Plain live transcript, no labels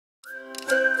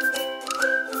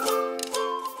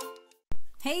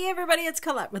everybody, it's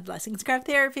Colette with Blessings Craft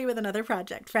Therapy with another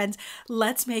project. Friends,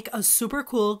 let's make a super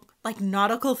cool, like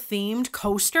nautical themed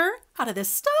coaster out of this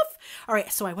stuff. All right,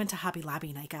 so I went to Hobby Lobby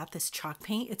and I got this chalk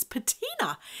paint. It's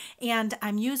patina. And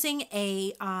I'm using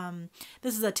a,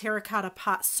 this is a terracotta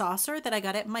pot saucer that I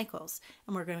got at Michael's.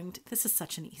 And we're going to, this is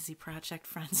such an easy project,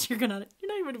 friends. You're not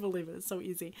even going to believe it. It's so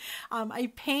easy.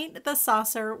 I paint the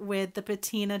saucer with the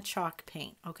patina chalk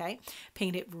paint, okay?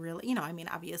 Paint it really,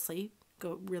 obviously,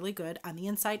 go really good on the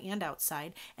inside and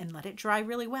outside and let it dry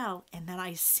really well. And then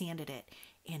I sanded it.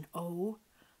 And oh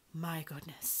my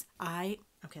goodness.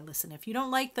 Okay, listen, if you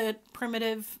don't like the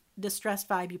primitive distressed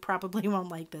vibe, you probably won't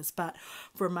like this. But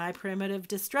for my primitive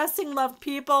distressing love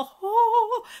people,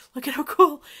 oh, look at how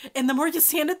cool. And the more you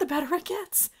sand it, the better it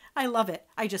gets. I love it.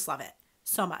 I just love it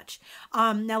so much.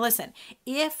 Now listen,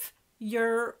 if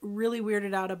you're really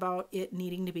weirded out about it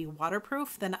needing to be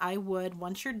waterproof, then I would,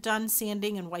 once you're done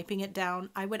sanding and wiping it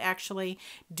down, I would actually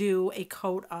do a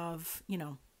coat of,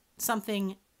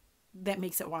 something that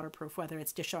makes it waterproof, whether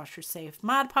it's dishwasher safe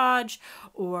Mod Podge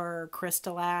or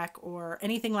Crystalac or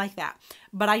anything like that.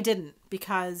 But I didn't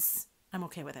because I'm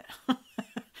okay with it.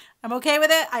 I'm okay with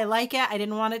it. I like it. I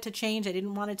didn't want it to change. I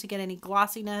didn't want it to get any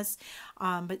glossiness.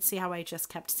 But see how I just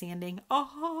kept sanding?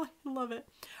 Oh, I love it.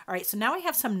 All right, so now I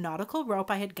have some nautical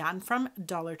rope I had gotten from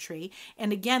Dollar Tree.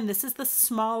 And again, this is the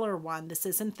smaller one. This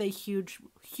isn't the huge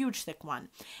thick one.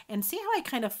 And see how I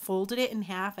kind of folded it in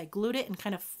half? I glued it and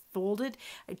kind of folded.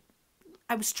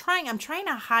 I'm trying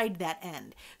to hide that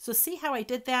end. So see how I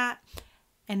did that?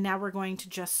 And now we're going to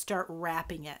just start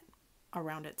wrapping it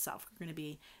around itself. We're going to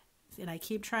be, and I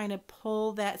keep trying to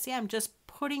pull that. See, I'm just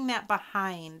putting that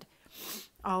behind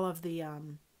all of the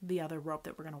other rope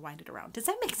that we're going to wind it around. Does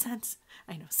that make sense?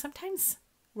 I know sometimes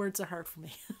words are hard for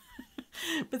me.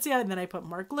 But see how, and then I put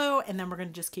more glue, and then we're going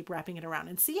to just keep wrapping it around.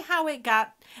 And see how it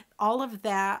got, all of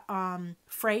that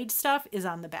frayed stuff is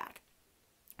on the back.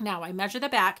 Now I measure the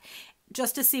back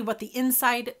just to see what the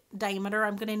inside diameter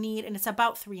I'm going to need, and it's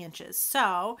about 3 inches.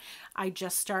 So I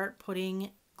just start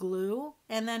putting glue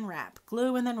and then wrap,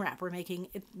 glue and then wrap. We're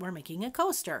making a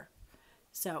coaster.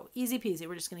 So easy peasy.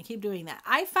 We're just going to keep doing that.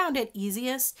 I found it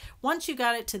easiest once you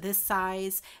got it to this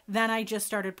size. Then I just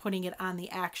started putting it on the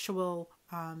actual,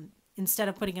 instead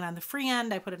of putting it on the free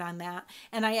end, I put it on that.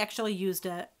 And I actually used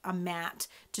a mat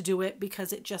to do it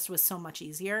because it just was so much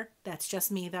easier. That's just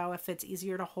me though, if it's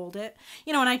easier to hold it.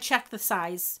 And I check the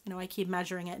size, I keep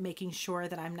measuring it, making sure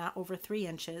that I'm not over 3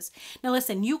 inches. Now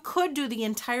listen, you could do the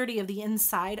entirety of the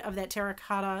inside of that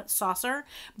terracotta saucer,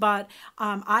 but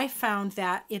I found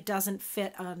that it doesn't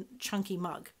fit a chunky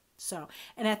mug. So,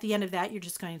 and at the end of that, you're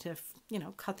just going to,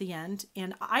 cut the end.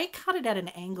 And I cut it at an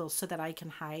angle so that I can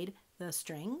hide the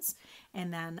strings.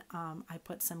 And then I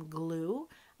put some glue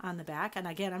on the back. And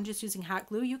again, I'm just using hot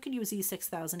glue. You could use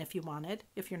E6000 if you wanted,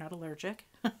 if you're not allergic.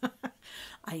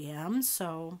 I am.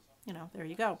 So, there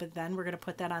you go. But then we're going to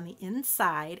put that on the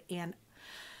inside. And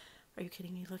are you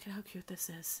kidding me? Look at how cute this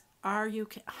is. Are you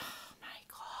kidding? Oh my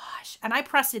gosh. And I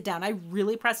pressed it down. I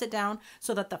really pressed it down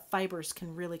so that the fibers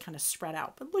can really kind of spread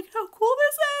out. But look at how cool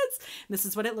this is. This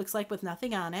is what it looks like with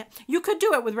nothing on it. You could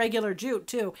do it with regular jute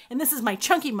too. And this is my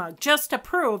chunky mug just to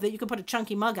prove that you can put a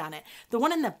chunky mug on it. The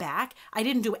one in the back, I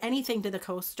didn't do anything to the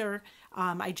coaster.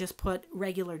 I just put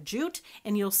regular jute,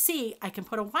 and you'll see I can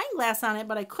put a wine glass on it,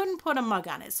 but I couldn't put a mug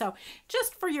on it. So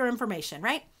just for your information,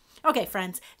 right? Okay,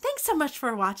 friends, thanks so much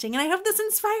for watching, and I hope this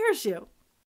inspires you.